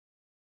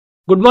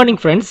Good morning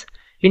friends.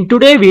 In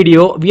today's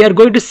video, we are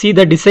going to see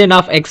the design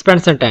of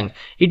expansion tank.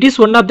 It is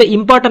one of the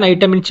important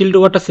item in chilled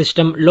water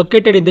system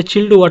located in the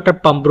chilled water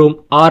pump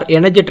room or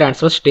energy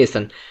transfer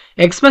station.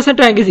 Expansion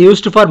tank is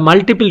used for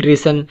multiple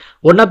reasons.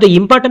 One of the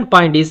important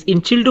point is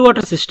in chilled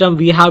water system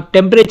we have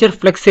temperature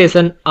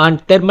fluctuation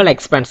and thermal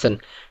expansion.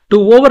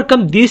 To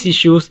overcome these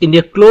issues in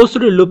a closed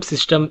loop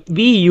system,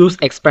 we use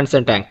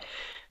expansion tank.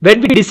 When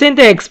we design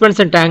the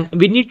expansion tank,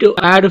 we need to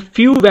add a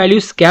few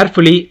values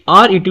carefully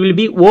or it will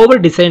be over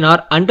design or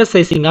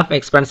undersizing of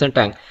expansion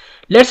tank.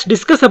 Let's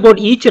discuss about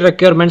each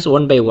requirements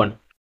one by one.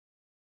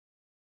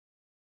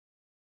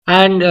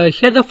 And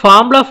here the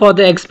formula for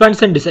the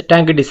expansion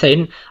tank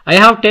design I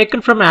have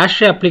taken from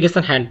ASHRAE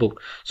application handbook.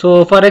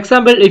 So for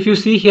example, if you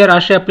see here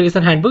ASHRAE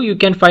application handbook, you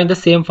can find the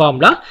same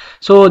formula.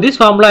 So this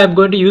formula I am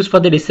going to use for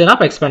the design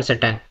of expansion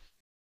tank.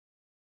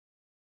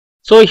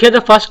 So here the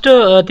first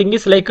thing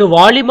is like a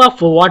volume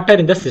of water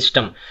in the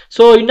system.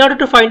 So in order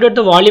to find out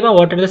the volume of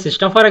water in the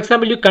system, for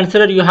example, you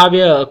consider you have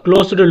a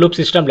closed loop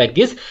system like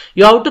this.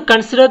 You have to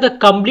consider the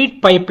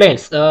complete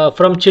pipelines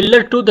from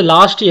chiller to the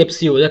last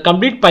FCU, the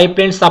complete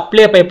pipeline,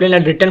 supply pipeline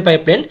and return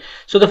pipeline.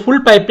 So the full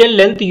pipeline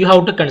length you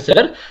have to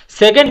consider.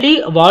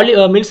 Secondly,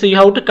 volume means you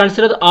have to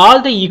consider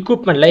all the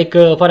equipment, like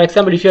for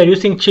example, if you are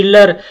using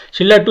chiller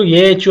to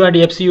AHU and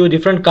FCU,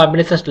 different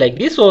combinations like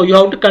this. So you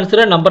have to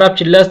consider number of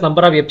chillers,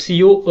 number of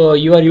FCU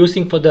you are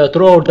using for the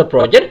throughout the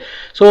project.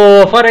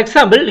 So for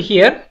example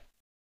here,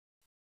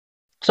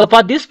 so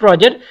for this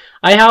project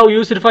I have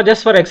used for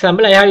just for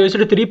example I have used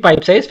 3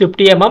 pipe size,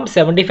 50 mm,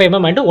 75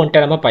 mm and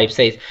 110 mm pipe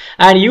size,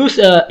 and use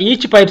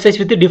each pipe size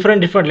with the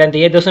different length,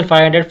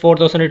 8500,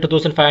 4000,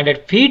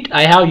 2500 feet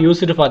I have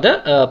used for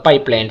the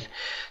pipelines.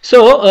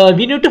 So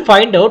we need to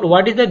find out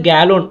what is the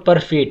gallon per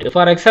feet.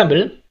 For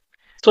example,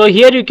 so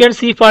here you can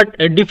see for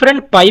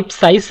different pipe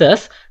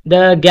sizes,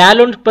 the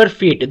gallon per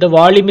feet, the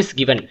volume is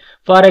given.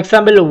 For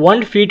example,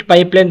 1 feet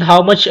pipe length,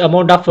 how much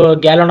amount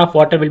of gallon of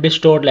water will be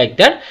stored, like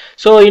that.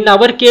 So in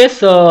our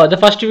case, the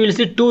first we will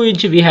see 2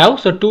 inch we have.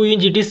 So 2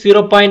 inch it is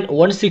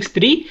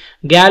 0.163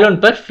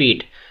 gallon per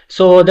feet.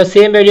 So the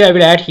same value I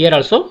will add here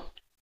also.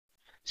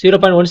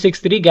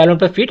 0.163 gallon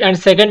per feet, and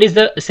second is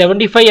the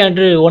 75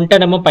 and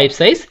 110 mm pipe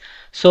size.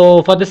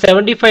 So for the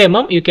 75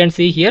 mm you can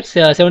see here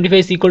 75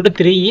 is equal to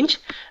 3 inch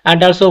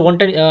and also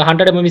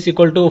 100 mm is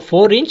equal to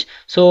 4 inch.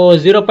 So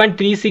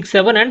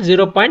 0.367 and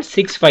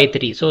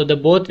 0.653. So the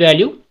both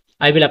value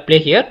I will apply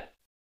here.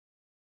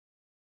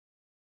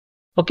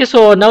 Okay,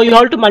 so now you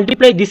have to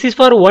multiply. This is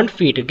for 1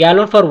 feet,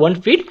 gallon for 1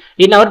 feet.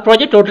 In our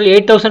project total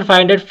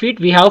 8500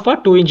 feet we have for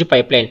 2 inch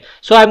pipeline.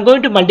 So I am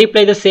going to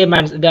multiply the same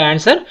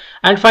answer,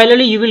 and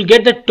finally you will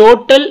get the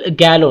total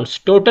gallons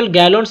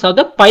of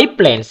the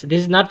pipelines.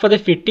 This is not for the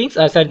fittings,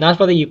 sorry, not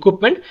for the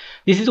equipment.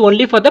 This is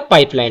only for the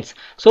pipelines.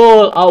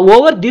 So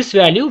over this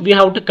value we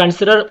have to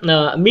consider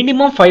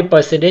minimum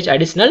 5%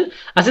 additional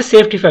as a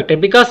safety factor,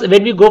 because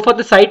when we go for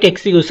the site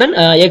execution,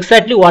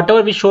 exactly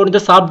whatever we showed in the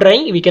soft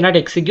drawing we cannot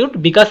execute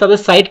because of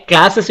the site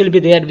classes will be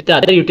there with the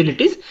other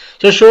utilities.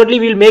 So surely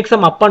we will make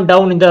some up and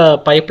down in the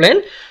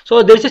pipeline.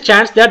 So there is a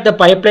chance that the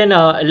pipeline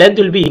length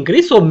will be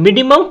increased. So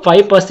minimum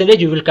 5%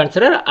 you will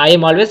consider. I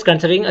am always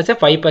considering as a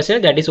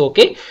 5%, that is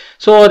okay.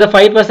 So the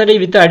 5%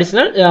 with the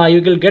additional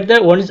you will get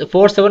the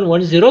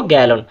 4710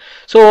 gallon.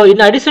 So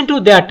in addition to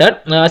that,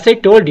 as I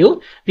told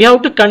you, we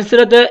have to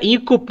consider the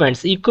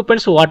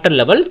equipments water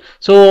level.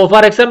 So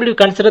for example, you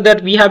consider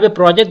that we have a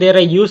project there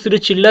I used the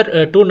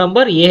chiller 2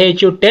 number,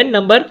 AHU 10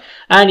 number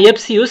and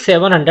FCU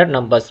 700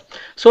 numbers.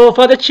 So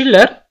for the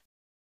chiller,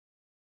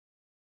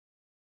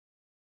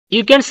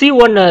 you can see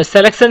one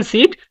selection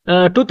seat,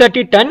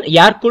 230 ton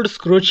air cooled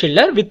screw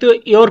chiller with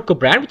York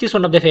brand, which is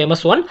one of the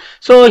famous one.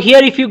 So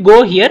here if you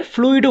go here,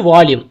 fluid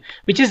volume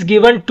which is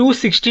given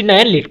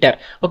 269 liter.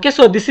 Okay,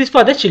 so this is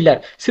for the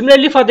chiller.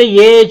 Similarly for the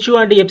AHU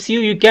and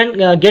FCU you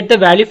can get the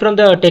value from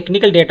the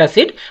technical data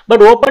sheet,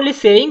 but openly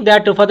saying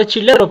that for the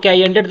chiller, okay,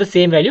 I entered the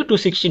same value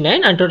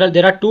 269, and total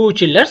there are 2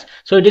 chillers,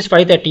 so it is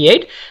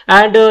 538.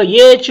 And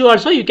AHU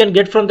also you can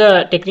get from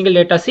the technical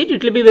data sheet.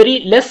 It will be very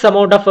less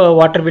amount of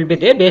water will be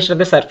there based on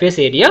the surface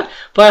area.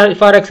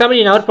 For example,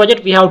 in our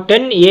project we have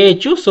 10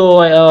 AHU,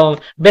 so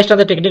based on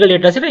the technical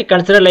data set I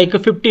consider like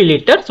 50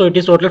 liter, so it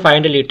is total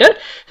 500 liter.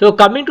 So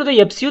coming to the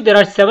FCU, there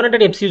are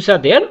 700 FCUs are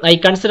there. I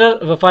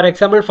consider for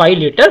example 5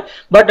 liter,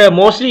 but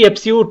mostly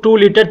FCU 2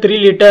 liter, 3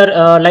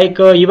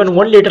 liter, even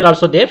 1 liter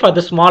also there for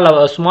the small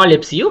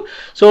FCU.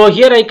 So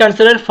here I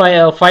consider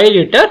 5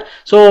 liter.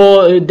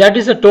 So that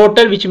is a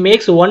total which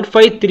makes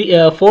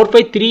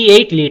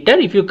 4538 liter.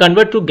 If you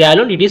convert to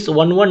gallon, it is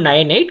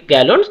 1198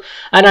 gallons.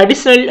 And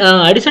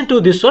addition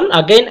to this one,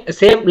 again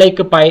same like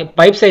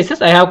pipe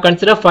sizes, I have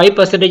considered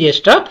 5%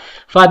 extra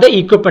for the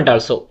equipment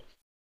also.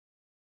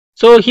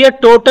 So here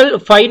total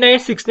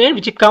 5969,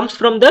 which comes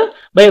from the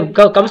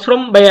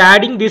by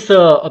adding these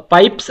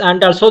pipes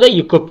and also the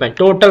equipment,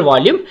 total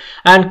volume.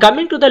 And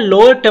coming to the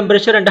lower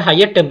temperature and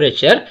higher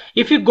temperature,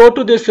 if you go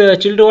to this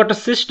chilled water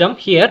system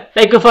here,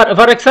 like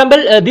for example,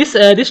 this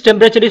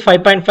temperature is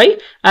 5.5,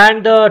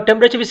 and the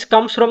temperature which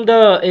comes from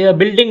the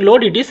building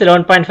load, it is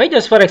 11.5.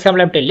 Just for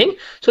example, I'm telling.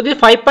 So the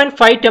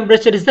 5.5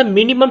 temperature is the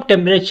minimum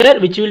temperature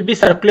which will be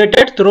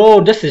circulated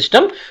throughout the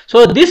system.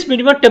 So this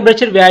minimum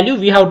temperature value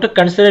we have to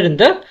consider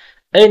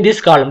in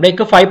this column, like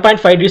a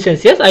 5.5 degrees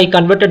Celsius. I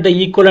converted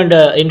the equivalent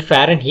in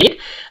Fahrenheit,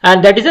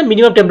 and that is the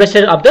minimum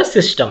temperature of the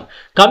system.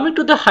 Coming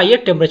to the higher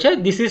temperature,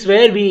 this is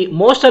where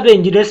most of the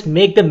engineers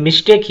make the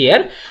mistake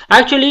here.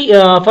 Actually,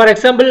 for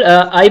example,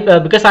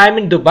 because I am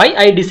in Dubai,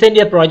 I designed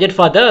a project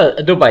for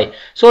the Dubai.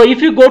 So if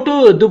you go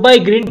to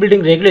Dubai Green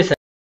Building Regulation,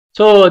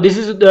 so this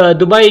is the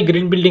Dubai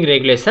Green Building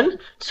Regulation.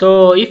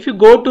 So if you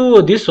go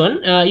to this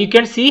one, you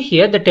can see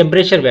here the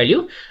temperature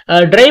value,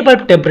 dry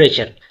bulb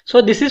temperature. So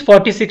this is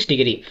 46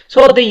 degree.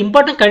 So the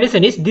important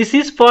condition is this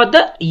is for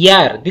the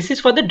air. This is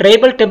for the dry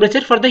bulb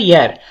temperature for the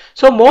air.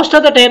 So most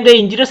of the time the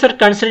engineers are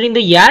considering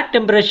the air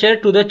temperature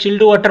to the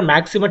chilled water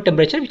maximum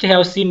temperature, which I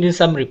have seen in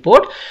some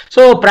report.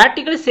 So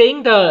practically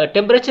saying the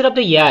temperature of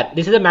the air,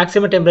 this is the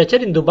maximum temperature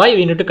in Dubai.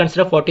 We need to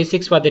consider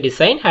 46 for the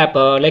design, have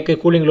like a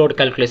cooling load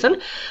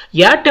calculation.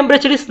 Air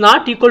temperature is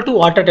not equal to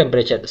water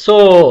temperature.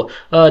 So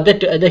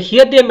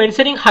here they are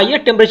mentioning higher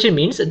temperature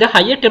means the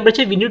higher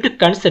temperature we need to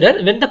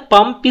consider when the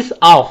pump is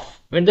off.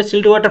 When the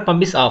chilled water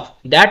pump is off,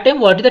 that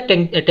time what is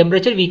the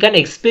temperature we can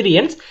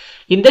experience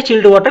in the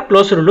chilled water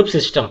closed loop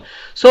system.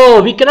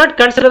 So we cannot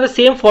consider the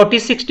same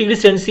 46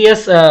 degrees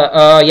Celsius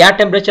air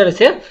temperature as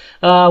a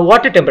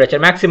water temperature,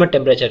 maximum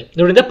temperature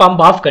during the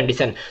pump off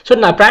condition. So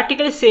now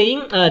practically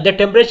saying the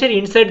temperature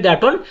inside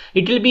that one,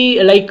 it will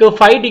be like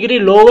 5 degree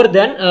lower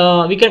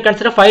than, we can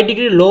consider 5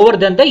 degree lower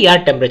than the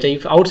air temperature.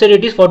 If outside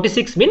it is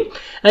 46 mean,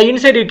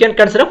 inside you can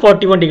consider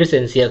 41 degrees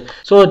Celsius.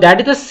 So that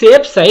is the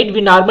safe side.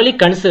 We normally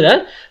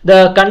consider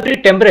the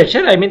country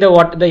temperature, I mean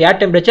the air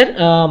temperature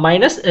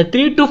minus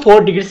 3 to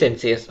 4 degrees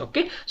Celsius.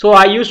 Okay, so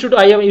I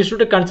am used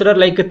to consider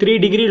like 3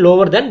 degree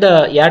lower than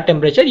the air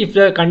temperature. If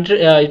the country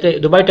if the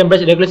Dubai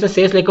temperature regulation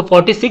says like a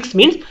 46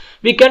 means,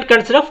 we can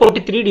consider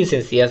 43 degrees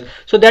Celsius.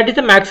 So that is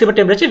the maximum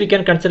temperature we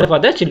can consider for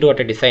the chilled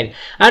water design.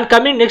 And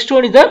coming next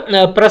one is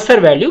the pressure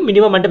value,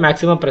 minimum and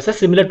maximum pressure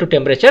similar to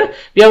temperature.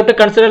 We have to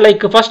consider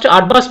like first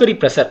atmospheric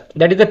pressure,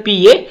 that is the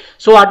PA.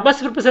 So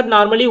atmospheric pressure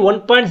normally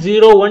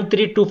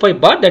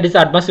 1.01325 bar, that is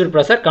atmospheric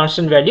pressure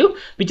constant value,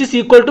 which is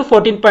equal to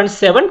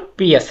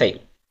 14.7 psi.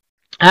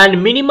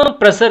 And minimum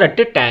pressure at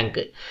a tank.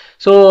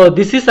 So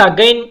this is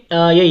again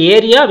a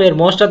area where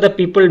most of the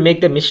people make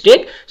the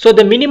mistake. So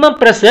the minimum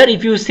pressure,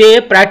 if you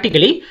say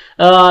practically,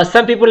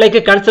 some people like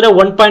consider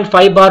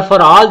 1.5 bar for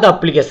all the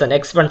application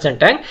expansion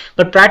tank,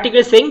 but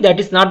practically saying that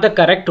is not the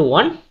correct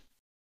one.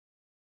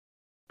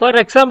 For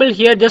example,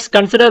 here just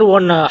consider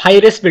one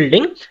high-rise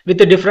building with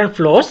the different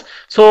floors.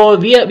 So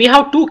we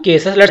have two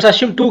cases. Let's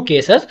assume two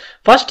cases.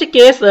 First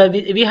case,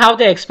 we have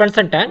the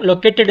expansion tank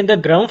located in the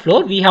ground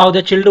floor. We have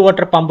the chilled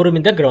water pump room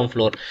in the ground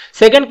floor.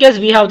 Second case,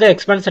 we have the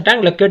expansion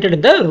tank located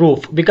in the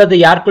roof because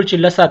the air-cooled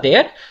chillers are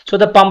there. So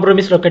the pump room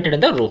is located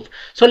in the roof.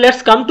 So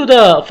let's come to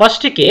the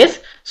first case.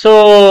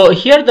 So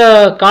here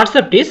the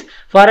concept is,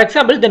 for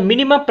example, the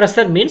minimum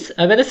pressure means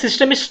when the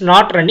system is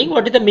not running,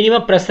 what is the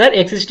minimum pressure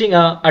existing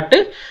at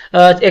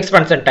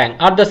expansion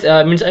tank or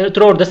the means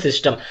throughout the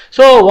system.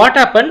 So what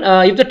happen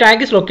if the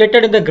tank is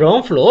located in the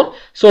ground floor?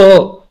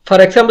 So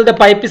for example, the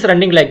pipe is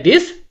running like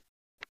this.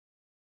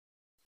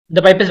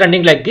 The pipe is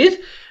running like this.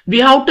 We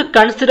have to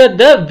consider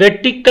the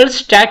vertical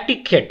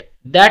static head.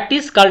 That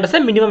is called as a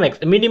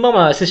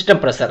minimum system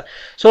pressure.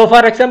 So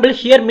for example,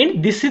 here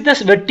means this is the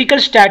vertical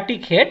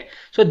static head.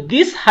 So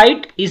this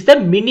height is the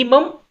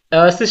minimum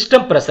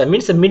system pressure,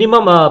 means the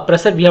minimum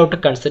pressure we have to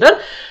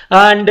consider,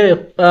 and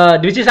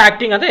which is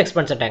acting on the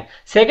expansion tank.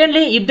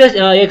 Secondly, if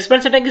the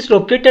expansion tank is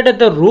located at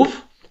the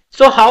roof,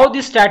 so how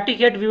this static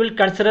head we will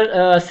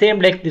consider same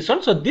like this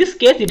one. So this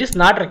case it is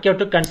not required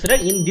to consider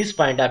in this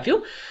point of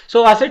view.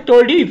 So as I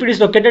told you, if it is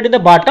located in the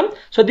bottom,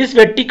 so this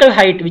vertical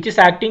height which is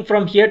acting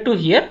from here to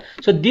here,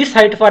 so this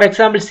height, for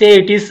example, say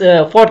it is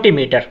 40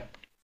 meter.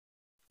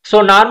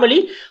 So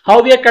normally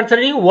how we are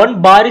considering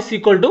 1 bar is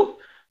equal to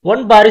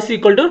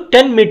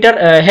 10 meter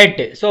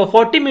head. So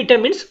 40 meter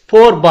means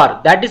 4 bar.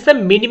 That is the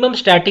minimum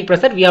static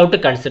pressure we have to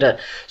consider.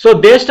 So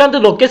based on the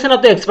location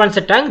of the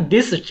expansion tank,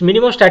 this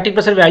minimum static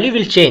pressure value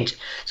will change.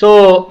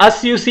 So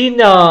as you see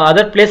in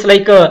other place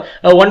like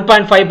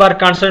 1.5 bar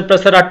constant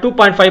pressure or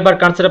 2.5 bar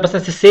constant pressure,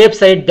 the safe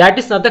side, that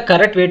is not the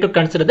correct way to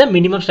consider the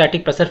minimum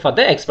static pressure for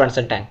the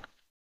expansion tank.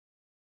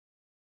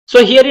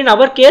 So here in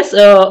our case,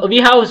 we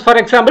have, for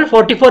example,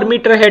 44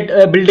 meter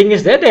head building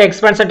is there. The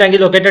expansion tank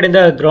is located in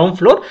the ground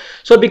floor.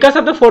 So because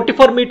of the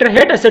 44 meter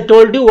head, as I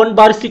told you, 1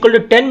 bar is equal to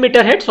 10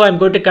 meter head. So I am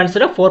going to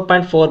consider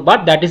 4.4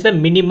 bar. That is the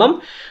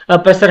minimum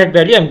pressure head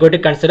value I am going to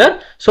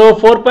consider. So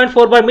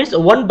 4.4 bar means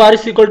 1 bar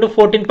is equal to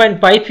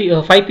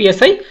 14.5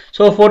 psi.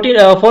 So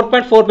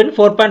 4.4 means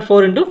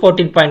 4.4 into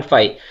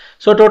 14.5.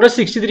 So total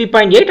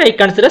 63.8, I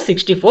consider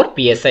 64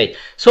 psi.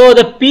 So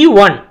the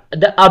P1,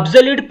 the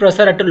absolute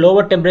pressure at a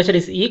lower temperature,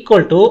 is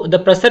equal to the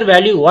pressure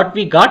value what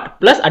we got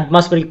plus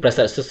atmospheric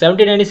pressure. So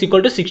 79 is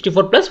equal to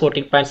 64 plus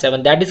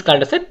 14.7. That is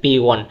called as a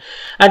P1.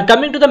 And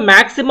coming to the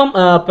maximum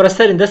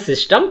pressure in the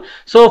system.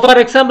 So for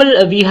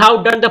example, we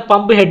have done the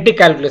pump head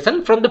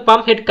calculation. From the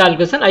pump head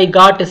calculation, I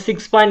got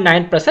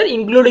 6.9 pressure,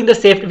 including the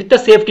safety with the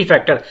safety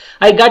factor.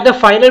 I got the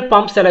final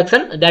pump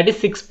selection, that is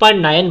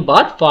 6.9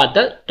 bar for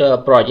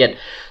the project.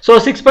 So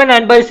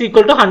 6.9 bar is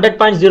equal to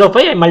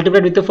 100.05. I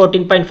multiplied with the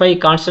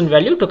 14.5 constant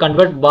value to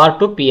convert bar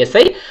to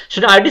psi.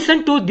 So in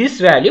addition to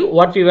this value,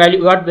 what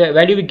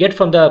value we get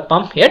from the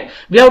pump head,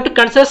 we have to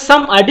consider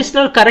some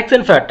additional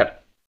correction factor.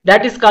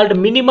 That is called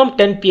minimum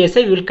 10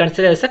 psi. We will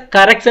consider as a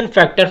correction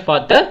factor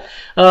for the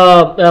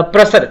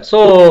pressure.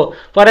 So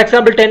for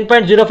example,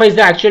 10.05 is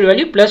the actual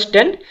value plus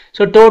 10.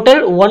 So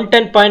total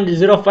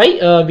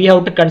 110.05 we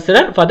have to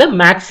consider for the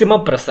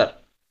maximum pressure.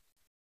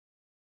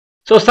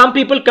 So some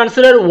people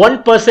consider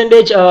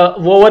 1%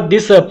 over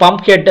this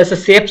pump head as a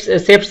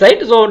safe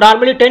side. So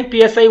normally 10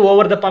 psi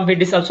over the pump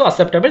head is also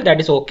acceptable. That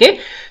is okay.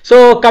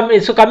 So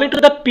coming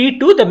to the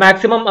P2, the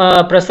maximum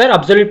pressure,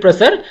 absolute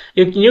pressure,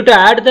 you need to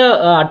add the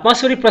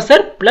atmospheric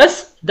pressure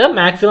plus the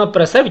maximum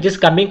pressure which is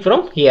coming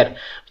from here.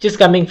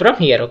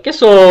 Okay,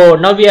 so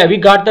now we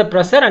got the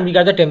pressure and we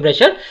got the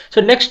temperature.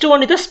 So next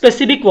one is the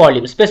specific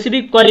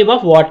volume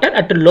of water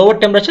at a lower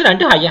temperature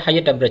and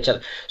higher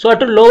temperature. So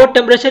at a lower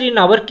temperature, in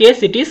our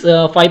case it is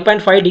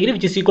 5.5 degree,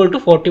 which is equal to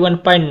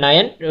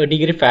 41.9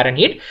 degree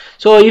Fahrenheit.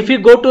 So if you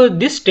go to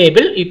this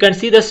table, you can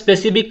see the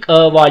specific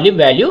volume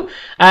value,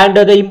 and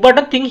the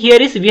important thing here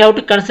is we have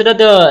to consider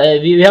the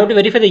we have to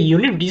verify the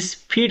unit, which is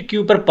feet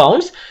cube per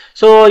pounds.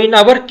 So in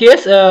our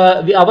case,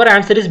 our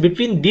answer is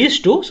between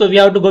these two. So we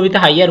have to go with the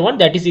higher one,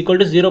 that is equal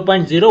to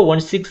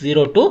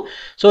 0.01602.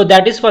 So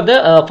that is for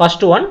the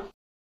first one.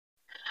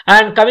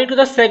 And coming to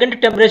the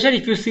second temperature,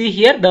 if you see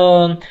here,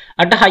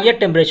 at a higher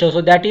temperature, so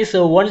that is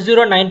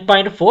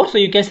 109.4. So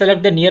you can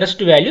select the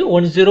nearest value,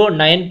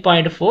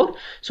 109.4.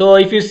 So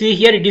if you see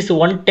here, it is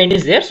 110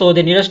 is there. So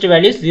the nearest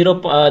value is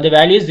the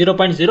value is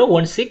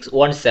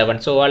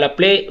 0.01617. So I'll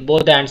apply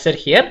both the answer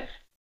here.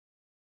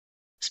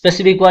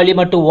 Specific volume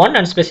at 1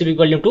 and specific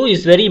volume 2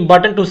 is very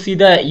important to see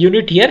the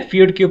unit here,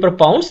 feet cube per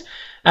pounds.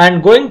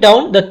 And going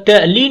down, the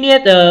linear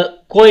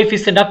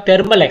coefficient of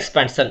thermal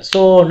expansion.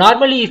 So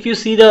normally if you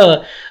see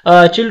the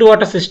chilled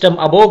water system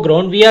above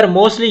ground, we are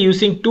mostly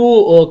using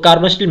two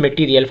carbon steel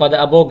material for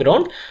the above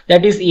ground,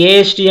 that is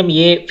ASTM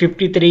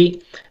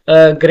A53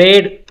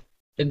 grade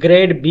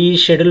B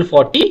schedule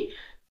 40.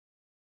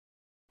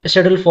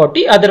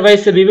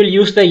 Otherwise we will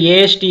use the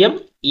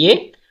ASTM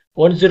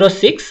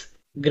A106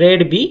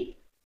 grade B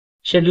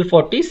schedule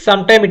 40.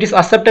 Sometimes it is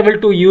acceptable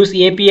to use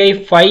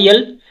API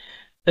 5L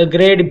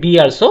grade B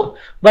also,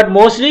 but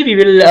mostly we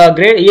will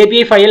grade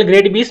API 5L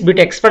grade B is bit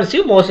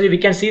expensive. Mostly we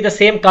can see the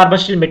same carbon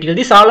steel material.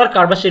 These all are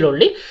carbon steel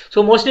only.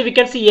 So mostly we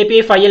can see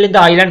API 5L in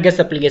the oil and gas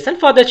application.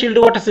 For the chilled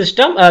water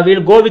system, we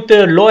will go with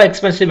the low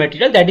expensive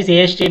material, that is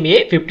ASTM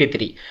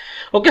A53.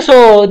 Okay,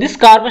 so this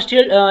carbon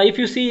steel, if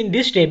you see in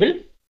this table,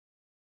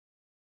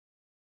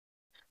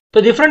 so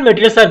different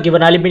materials are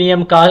given: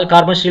 aluminium,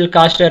 carbon steel,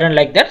 cast iron,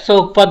 like that.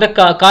 So for the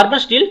carbon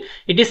steel,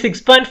 it is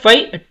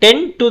 6.5,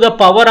 10 to the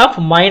power of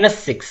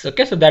 -6.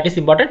 Okay, so that is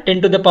important.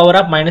 10 to the power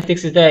of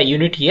 -6 is the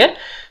unit here.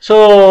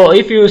 So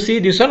if you see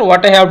this one,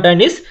 what I have done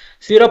is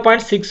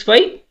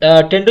 0.65,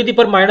 10 to the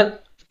power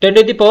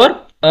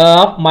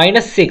of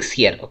 -6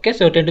 here. Okay,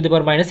 so 10 to the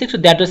power -6. So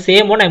that is the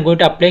same one I'm going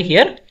to apply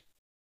here.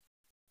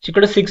 It's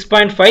equal to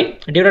 6.5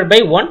 divided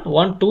by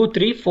 1, 2,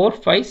 3, 4,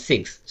 5,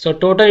 6. So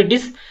total it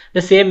is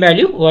the same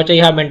value what I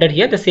have entered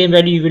here. The same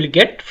value you will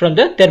get from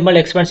the thermal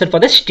expansion for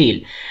the steel.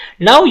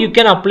 Now you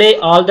can apply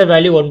all the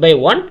value one by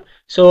one.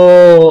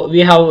 So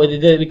we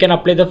can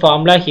apply the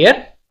formula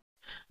here.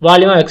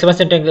 Volume of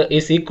expansion tank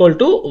is equal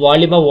to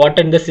volume of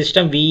water in the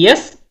system,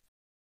 Vs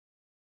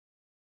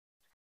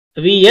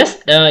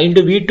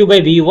into V2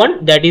 by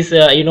V1, that is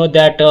you know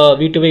that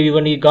V2 by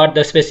V1 we got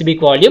the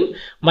specific volume,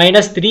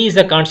 -3 is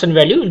the constant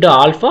value, into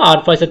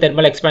alpha is the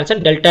thermal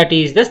expansion, delta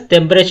T is the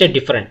temperature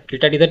difference,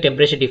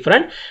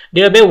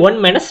 divided by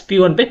 1 minus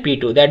P1 by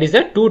P2, that is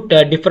the two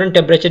different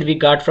temperature we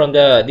got from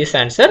this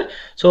answer.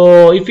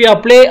 So if you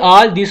apply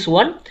all this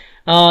one,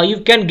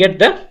 you can get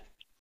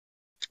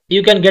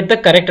the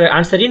correct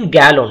answer in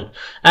gallon,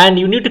 and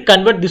you need to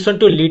convert this one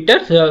to liter.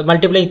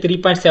 Multiplying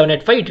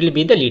 3.785, it will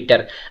be the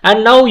liter.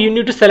 And now you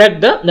need to select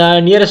the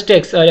nearest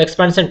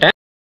expansion tank.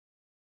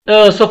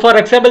 So for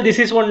example, this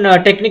is one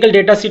technical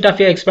data sheet of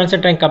your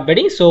expansion tank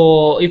company.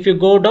 So if you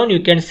go down, you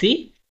can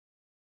see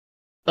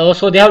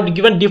so they have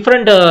given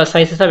different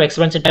sizes of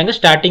expansion tank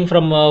starting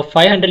from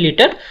 500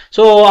 liter.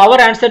 So our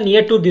answer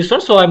near to this one,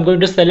 so I'm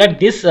going to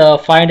select this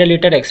 500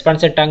 liter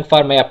expansion tank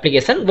for my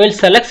application. Well,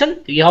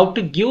 selection, you have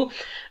to give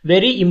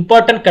very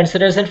important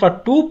consideration for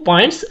 2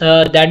 points,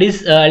 that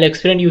is I'll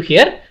explain you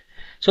here.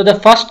 So the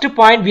first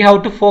point we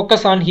have to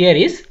focus on here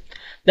is,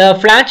 the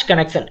flange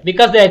connection,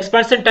 because the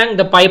expansion tank,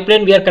 the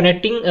pipeline we are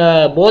connecting,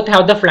 both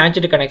have the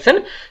flanged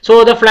connection.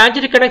 So the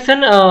flanged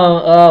connection, there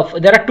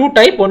are two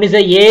type. One is the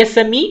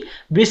ASME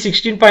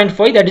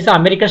B16.5, that is the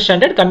American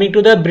standard. Coming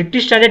to the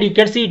British standard, you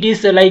can see it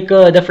is like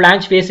the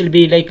flange face will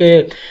be like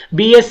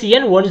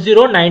BSEN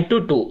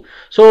 10922.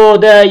 So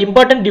the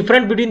important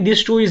difference between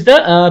these two is the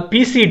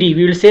PCD.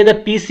 We will say the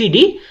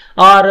PCD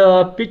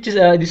or pitch.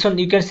 This one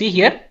you can see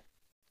here,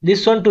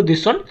 this one to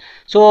this one.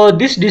 So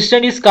this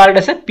distance is called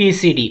as a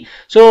PCD.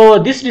 So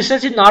this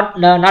distance is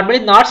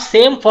not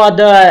same for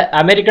the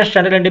American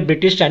standard and the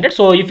British standard.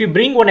 So if you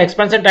bring one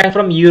expansion tank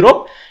from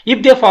Europe,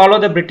 if they follow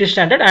the British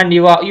standard and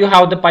you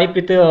have the pipe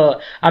with the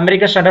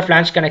American standard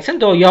flange connection,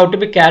 so you have to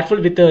be careful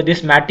with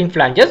this matting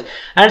flanges.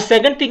 And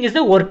second thing is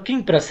the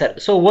working pressure.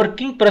 So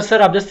working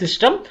pressure of the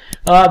system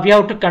we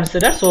have to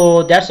consider.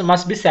 So that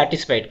must be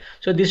satisfied.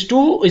 So these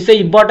two is the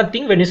important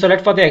thing when you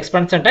select for the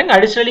expansion tank.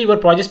 Additionally, your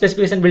project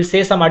specification will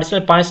say some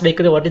additional points like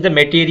what is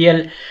the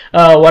material,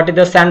 what is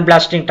the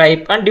sandblasting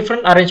type, and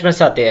different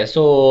arrangements are there.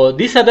 So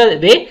these are the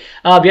way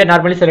we are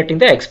normally selecting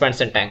the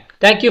expansion tank.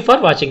 Thank you for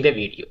watching the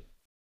video.